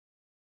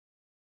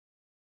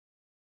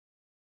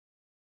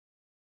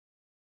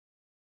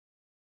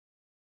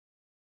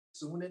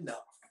soon enough.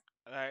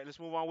 All right, let's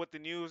move on with the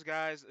news,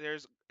 guys.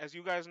 As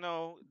you guys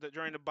know,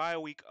 during the bye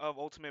week of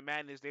Ultimate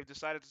Madness, they've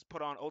decided to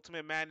put on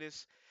Ultimate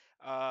Madness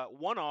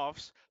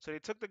one-offs. So they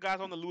took the guys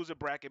on the loser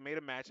bracket, made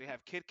a match. They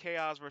have Kid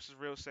Chaos versus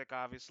Real Sick,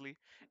 obviously,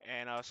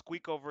 and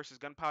Squeako versus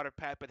Gunpowder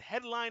Pat. But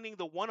headlining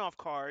the one-off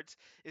cards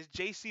is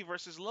JC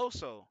versus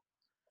Loso.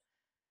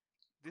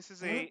 This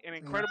is an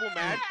incredible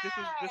match.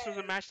 This was a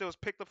Yes. match that was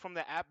picked up from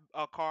the app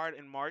card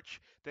in March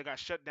that got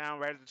shut down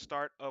right at the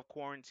start of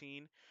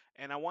quarantine.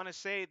 And I want to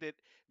say that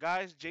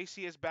guys,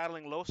 JC is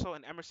battling Loso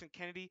and Emerson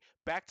Kennedy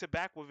back to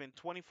back within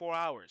 24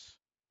 hours.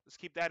 Let's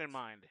keep that in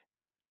mind.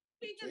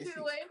 He can do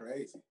JC's it.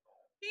 crazy.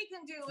 He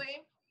can do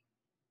it.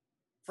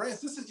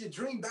 France, this is your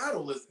dream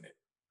battle, isn't it?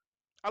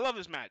 I love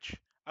this match.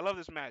 I love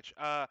this match.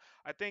 I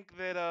think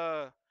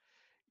that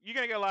you're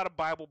gonna get a lot of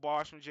Bible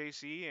bars from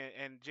JC,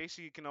 and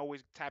JC can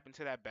always tap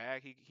into that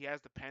bag. He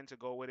has the pen to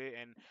go with it,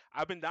 and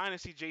I've been dying to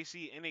see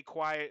JC in a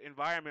quiet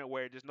environment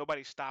where there's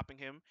nobody stopping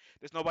him.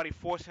 There's nobody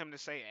forcing him to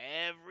say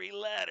every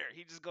letter.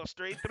 He just goes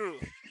straight through.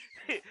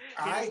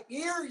 I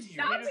hear you.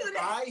 Don't do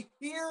that. I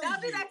hear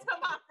Don't do you. that to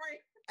my friend.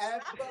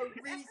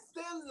 Every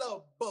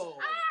syllable.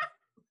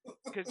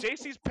 Because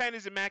JC's pen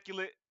is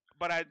immaculate,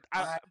 but I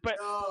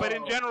but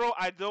in know. general,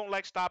 I don't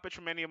like stoppage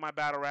from any of my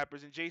battle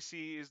rappers, and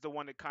JC is the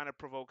one that kind of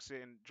provokes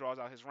it and draws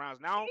out his rounds.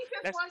 Now He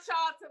just that's wants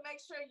y'all to make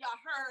sure y'all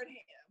heard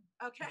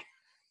him. Okay.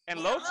 and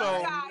He a little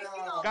Loso. guy,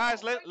 you know,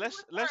 Guys, make you let's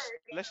heard.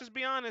 let's just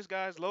be honest,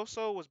 guys.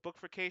 Loso was booked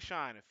for K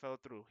Shine, it fell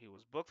through. He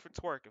was booked for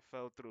Twerk, it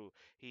fell through.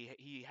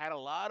 He had a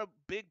lot of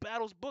big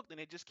battles booked, and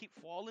they just keep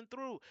falling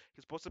through.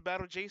 He's supposed to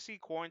battle JC,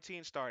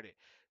 quarantine started.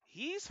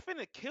 He's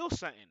finna kill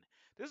something.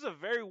 This is a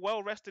very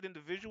well rested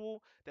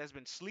individual that's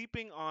been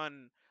sleeping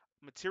on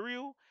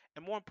material,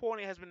 and more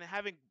importantly, has been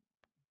having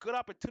good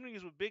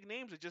opportunities with big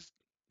names. It just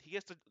he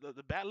gets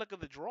the bad luck of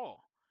the draw.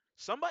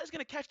 Somebody's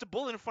gonna catch the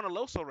bullet in front of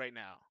Loso right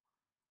now.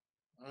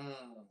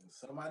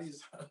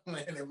 Somebody's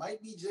man. It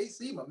might be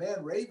JC. My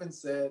man Raven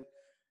said,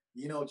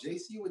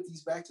 JC with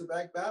these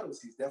back-to-back battles,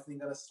 he's definitely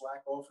gonna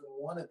slack off in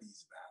one of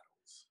these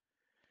battles.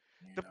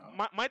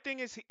 My thing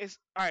is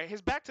all right.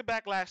 His back to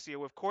back last year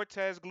with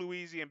Cortez,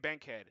 Gluezy, and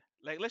Bankhead.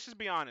 Like, let's just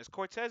be honest.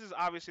 Cortez is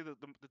obviously the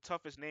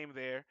toughest name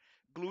there.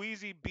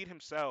 Gluezy beat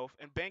himself,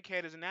 and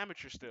Bankhead is an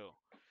amateur still.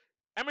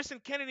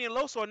 Emerson Kennedy and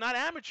Loso are not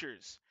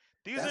amateurs.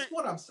 That's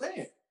what I'm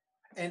saying.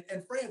 And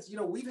France,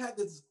 we've had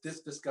this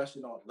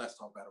discussion on Let's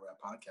Talk Battle Rap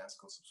podcast.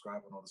 Go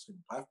subscribe on all the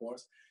streaming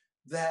platforms.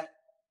 That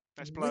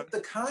with the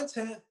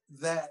content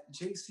that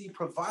JC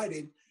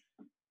provided,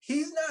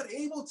 he's not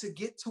able to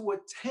get to a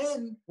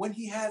 10 when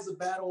he has a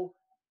battle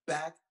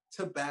back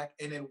to back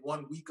and in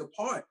 1 week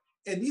apart.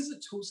 And these are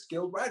two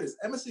skilled writers.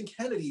 Emerson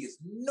Kennedy is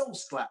no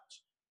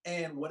slouch.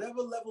 And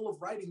whatever level of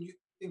writing you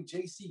think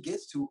JC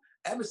gets to,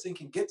 Emerson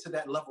can get to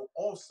that level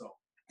also.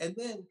 And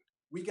then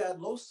we got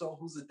Loso,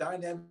 who's a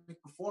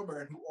dynamic performer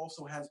and who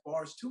also has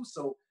bars too.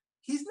 So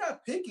he's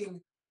not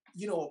picking,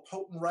 a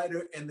potent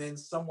writer and then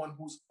someone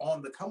who's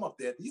on the come up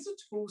there. These are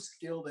two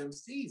skilled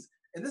MCs.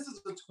 And this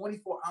is a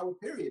 24-hour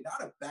period,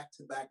 not a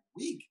back-to-back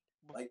week.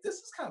 Like, this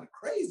is kind of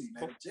crazy,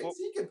 man. If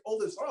JC can pull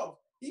this off,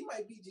 he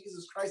might be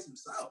Jesus Christ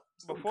himself.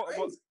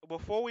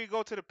 Before we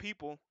go to the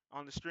people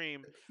on the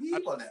stream,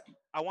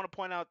 I want to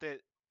point out that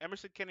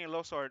Emerson Kennedy and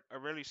Loso are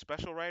really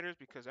special writers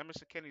because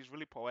Emerson Kennedy is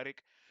really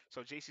poetic,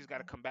 so JC's got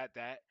to combat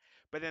that.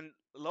 But then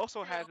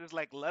Loso has this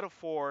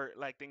letter-for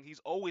thing. He's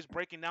always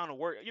breaking down a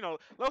word.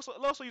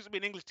 Loso used to be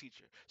an English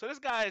teacher, so this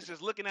guy is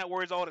just looking at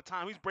words all the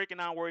time. He's breaking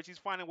down words. He's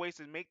finding ways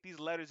to make these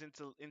letters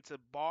into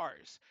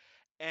bars.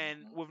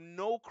 And with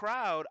no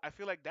crowd, I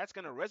feel like that's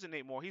gonna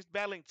resonate more. He's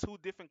battling two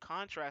different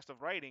contrasts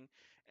of writing,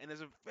 and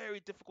it's a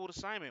very difficult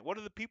assignment. What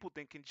do the people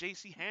think? Can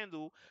JC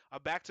handle a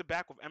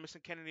back-to-back with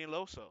Emerson Kennedy and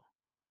Loso?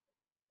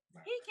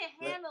 He can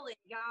handle it,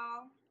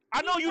 y'all.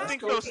 I know you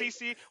think so,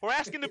 CC. We're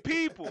asking the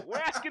people. We're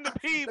asking the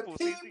people.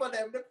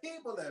 The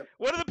people them.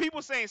 What are the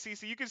people saying,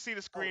 CC? You can see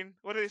the screen.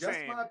 What are they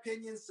saying? Just my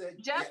opinion said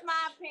yes.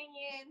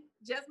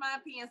 Just my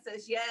opinion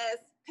says yes.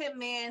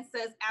 Pitman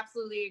says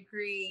absolutely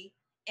agree.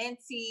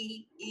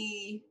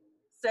 NTE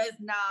says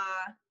nah.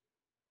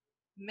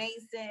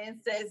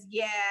 Mason says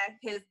yeah.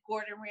 His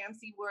Gordon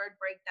Ramsay word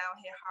breakdown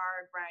hit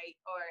hard, right?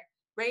 Or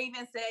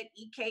Raven said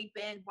EK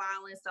Ben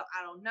Wildin, so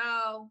I don't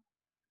know.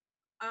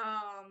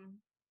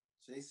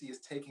 JC is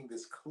taking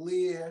this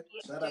clear.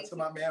 Shout out to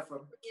my man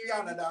from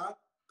Canada,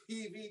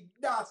 PV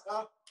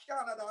Dasa,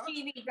 Canada.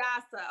 PV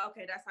Dasa.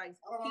 Okay, that's how you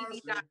say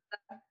PV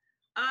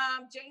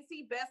Dasa.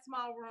 JC best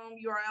small room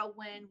URL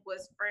win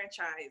was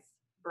franchise,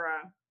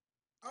 bruh.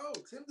 Oh,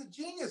 Tim the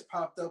Genius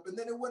popped up and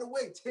then it went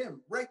away.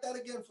 Tim, break that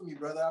again for me,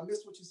 brother. I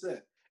missed what you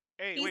said.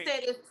 Hey, he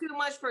said it's too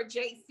much for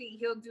JC.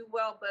 He'll do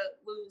well but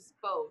lose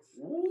both.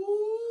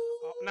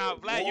 Ooh. Now,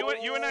 Vlad,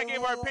 you and I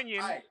gave our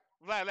opinion.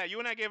 Vlad, you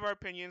and I gave our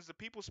opinions. The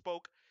people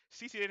spoke.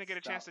 CC didn't get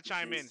a chance to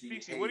chime in.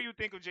 CC, what do you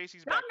think of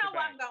JC's back-to-back? I know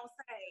what I'm going to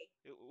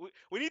say.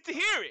 We need to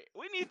hear it.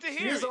 We need to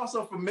hear it. She's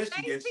also from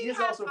Michigan. She's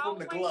also from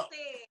the Glove.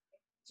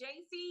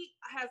 JC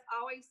has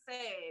always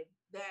said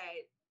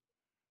that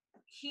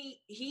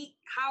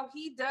how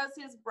he does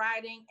his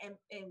writing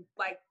and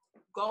like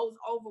goes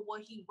over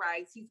what he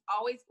writes. He's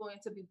always going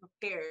to be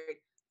prepared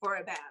for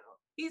a battle.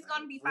 He's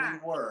going to be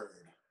fine. Word.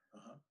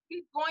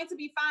 He's going to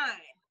be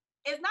fine.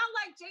 It's not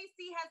like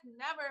JC has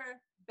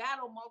never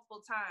battled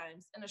multiple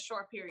times in a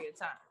short period of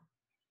time.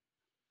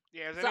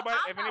 Yeah,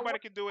 if anybody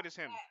can do it, it's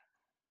him.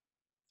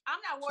 I'm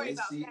not worried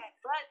about that,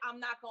 but I'm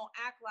not going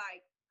to act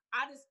like,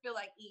 I just feel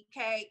like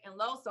EK and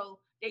Loso,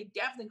 they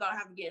definitely going to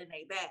have to get in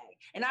a bag.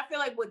 And I feel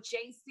like with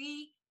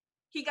JC,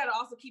 he got to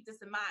also keep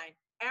this in mind.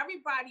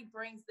 Everybody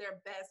brings their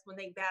best when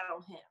they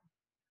battle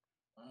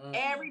him.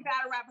 Every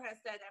battle rapper has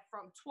said that,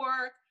 from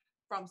Twerk,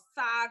 from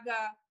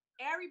Saga,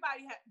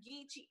 everybody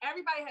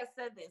has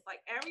said this. Like,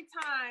 every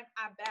time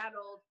I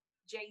battled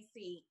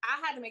JC,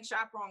 I had to make sure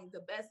I brought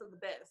the best of the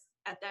best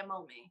at that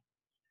moment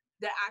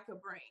that I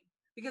could bring.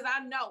 Because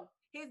I know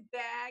his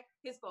bag,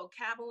 his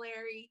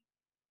vocabulary,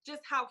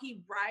 just how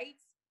he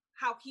writes,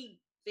 how he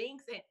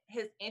thinks, and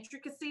his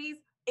intricacies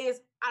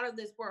is out of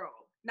this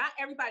world. Not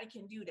everybody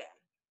can do that.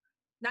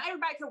 Not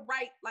everybody can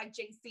write like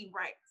JC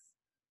writes.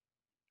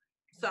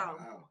 So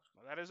well,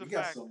 that is a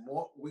fact.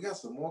 We got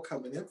some more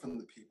coming in from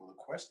the people. The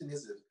question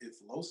is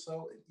if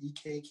Loso and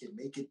EK can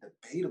make it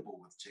debatable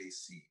with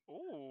JC.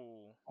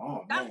 Ooh.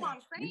 Oh, that's man. What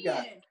I'm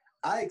saying.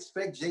 I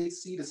expect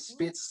JC to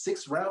spit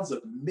 6 rounds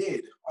of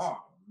mid. Oh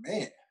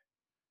man.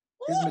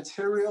 His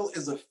material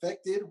is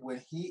affected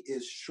when he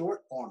is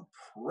short on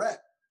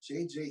prep.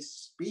 JJ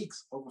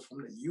Speaks over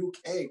from the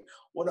UK.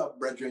 What up,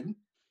 brethren?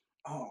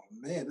 Oh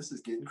man, this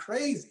is getting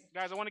crazy.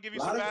 Guys, I want to give you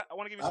some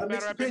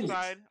battle rap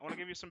inside. I want to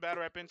give you some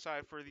battle rap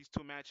inside for these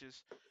 2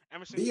 matches.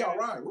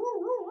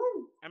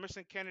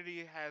 Emerson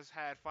Kennedy has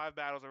had 5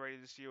 battles already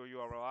this year with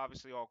URL,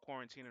 obviously all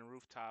quarantine and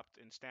rooftopped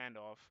and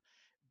standoff.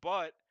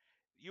 But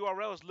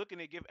URL is looking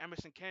to give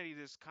Emerson Kennedy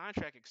this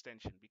contract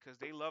extension because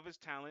they love his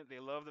talent, they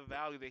love the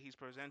value that he's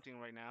presenting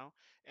right now,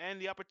 and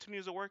the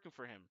opportunities are working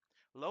for him.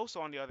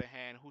 Loso, on the other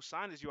hand, who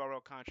signed his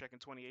URL contract in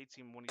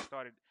 2018 when he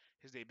started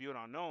his debut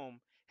on Gnome,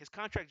 his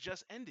contract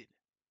just ended.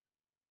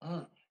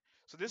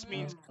 So this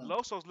means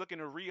Loso's looking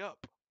to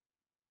re-up.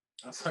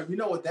 So you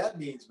know what that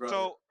means, bro.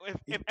 So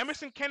if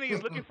Emerson Kennedy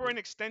is looking for an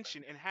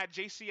extension and had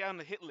JC on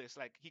the hit list,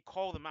 like he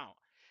called him out,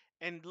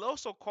 and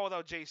Loso called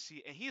out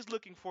JC, and he's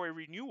looking for a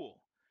renewal,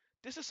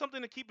 this is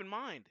something to keep in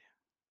mind.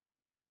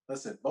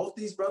 Listen, both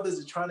these brothers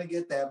are trying to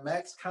get that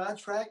max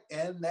contract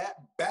and that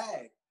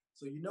bag.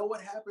 So you know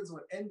what happens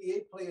when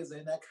NBA players are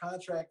in that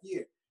contract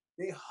year?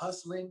 They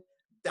hustling,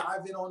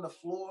 diving on the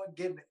floor,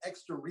 getting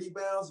extra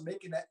rebounds,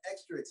 making that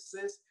extra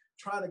assist,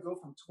 trying to go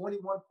from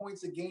 21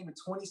 points a game to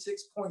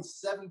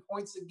 26.7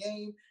 points a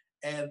game,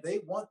 and they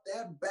want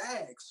that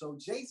bag. So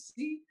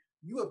JC,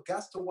 you have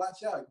got to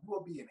watch out. You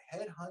are being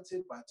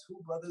headhunted by 2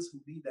 brothers who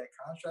need that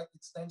contract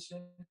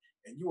extension,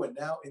 and you are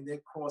now in their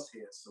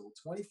crosshairs. So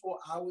 24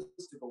 hours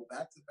to go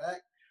back to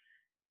back,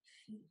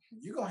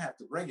 you're going to have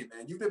to bring it,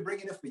 man. You've been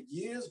bringing it for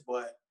years,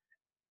 but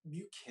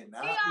you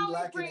cannot be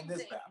lacking in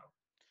this battle.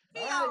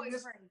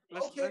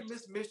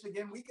 Miss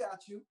Michigan, we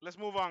got you. Let's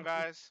move on,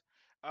 guys.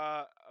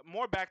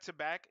 More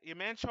back-to-back. Your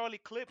man Charlie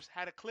Clips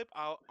had a clip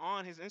out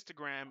on his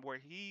Instagram where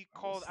he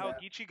called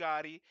out Geechee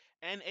Gotti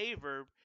and Averb